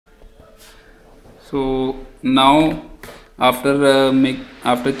So now after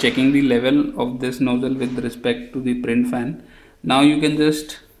checking the level of this nozzle with respect to the print fan, now you can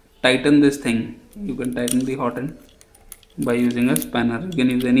just tighten this thing. You can tighten the hot end by using a spanner. You can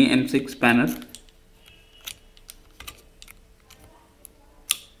use any M6 spanner.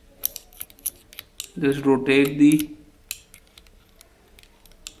 Just rotate the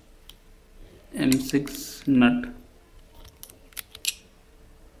M6 nut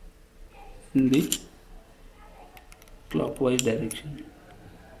in the clockwise direction.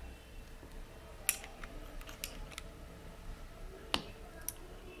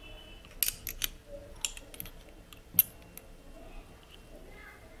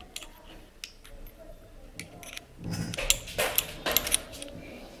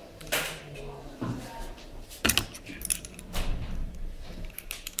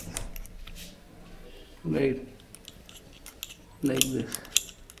 Right, like this.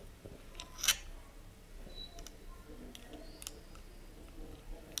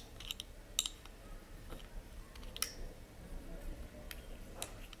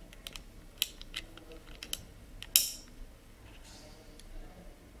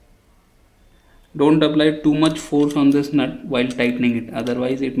 Don't apply too much force on this nut while tightening it,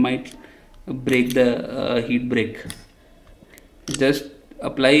 otherwise it might break the heat brake. Just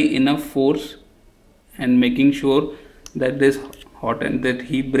apply enough force and making sure that this hot end, that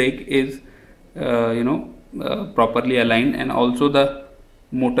heat brake is properly aligned, and also the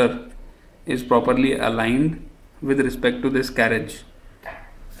motor is properly aligned with respect to this carriage.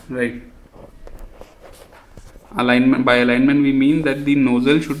 Right, alignment, by alignment we mean that the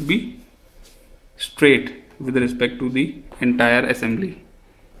nozzle should be straight with respect to the entire assembly.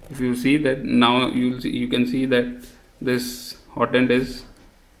 If you see that, now you can see that this hot end is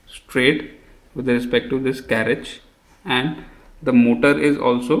straight with respect to this carriage, and the motor is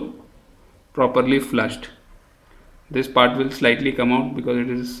also properly flushed. This part will slightly come out because it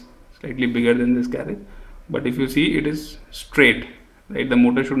is slightly bigger than this carriage, but if you see, it is straight, right? The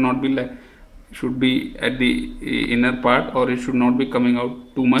motor should not be like, should be at the inner part, or it should not be coming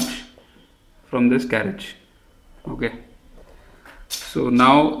out too much from this carriage. Okay, so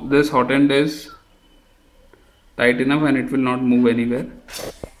now this hot end is tight enough and it will not move anywhere,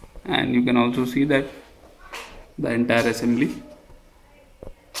 and you can also see that the entire assembly,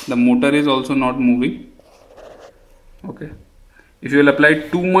 the motor is also not moving. Okay, if you will apply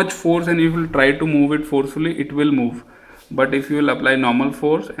too much force and you will try to move it forcefully, it will move, but if you will apply normal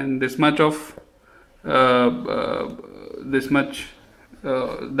force and this much of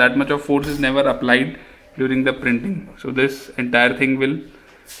that much of force is never applied during the printing, so this entire thing will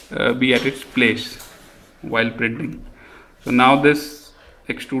be at its place while printing. So now this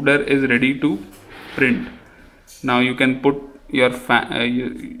extruder is ready to print. Now you can put your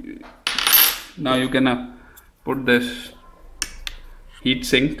now you can put this heat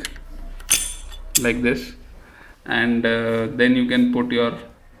sink like this, and then you can put your